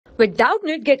With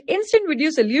Doubtnut, get instant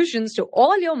video solutions to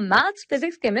all your maths,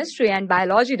 physics, chemistry, and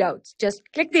biology doubts. Just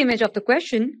click the image of the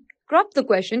question, crop the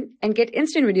question, and get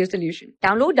instant video solution.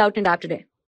 Download Doubtnut app today.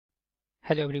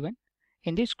 Hello everyone.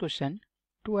 In this question,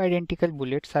 two identical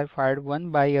bullets are fired,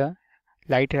 one by a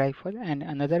light rifle and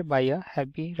another by a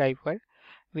heavy rifle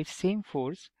with same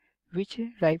force. Which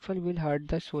rifle will hurt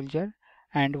the soldier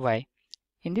and why?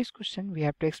 In this question, we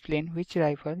have to explain which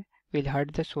rifle will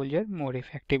hurt the soldier more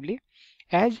effectively,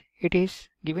 as it is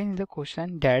given in the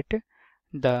question that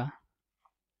the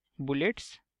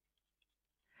bullets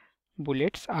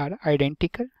are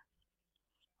identical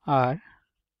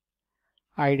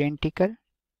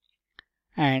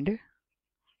and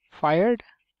fired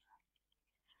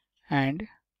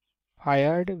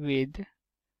with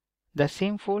the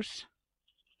same force.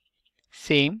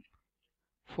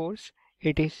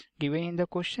 It is given in the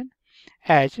question,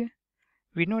 as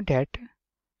we know that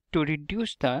to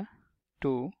reduce the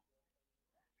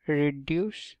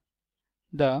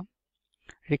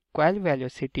recoil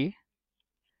velocity,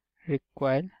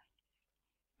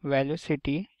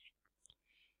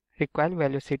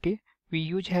 we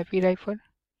use heavy rifle.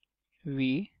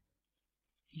 We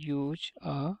use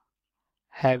a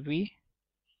heavy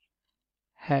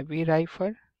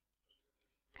rifle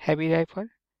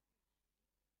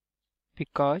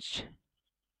because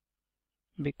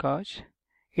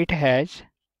it has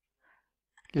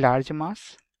large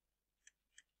mass.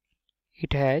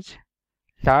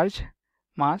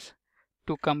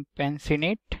 To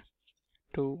compensate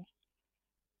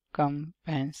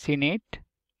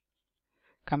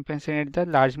the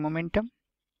large momentum.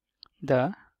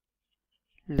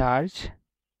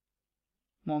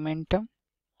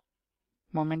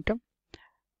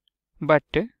 But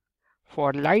for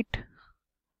a light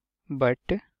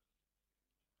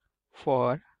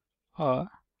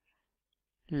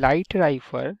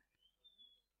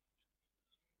rifle, velocity will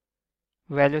be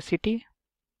large due to a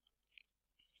small mass.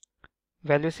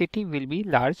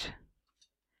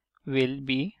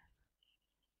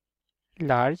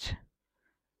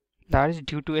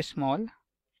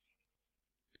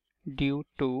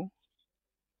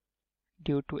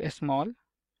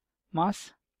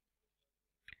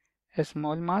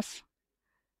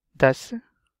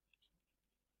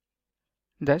 Thus the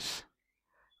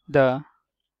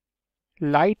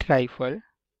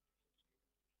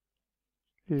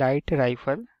light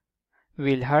rifle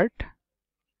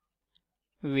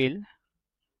will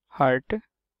hurt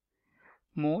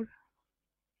more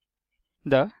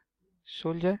the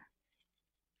soldier.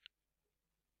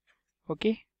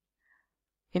 Okay,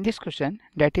 in this question,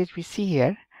 that is, we see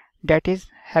here that is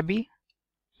heavy.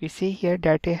 We see here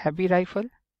that a heavy rifle,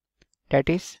 that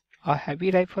is a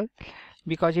heavy rifle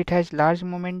because it has large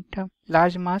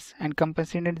mass and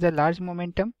compensated the large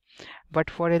momentum.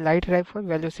 But for a light rifle,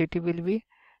 velocity will be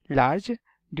large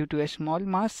due to a small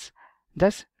mass.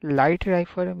 Thus, light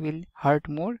rifle will hurt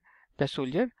more the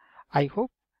soldier. I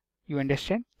hope you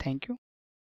understand. Thank you.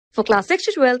 For class 6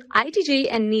 to 12, IIT JEE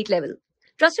and NEET level.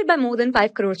 Trusted by more than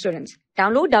 5 crore students.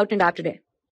 Download Doubtnut app today.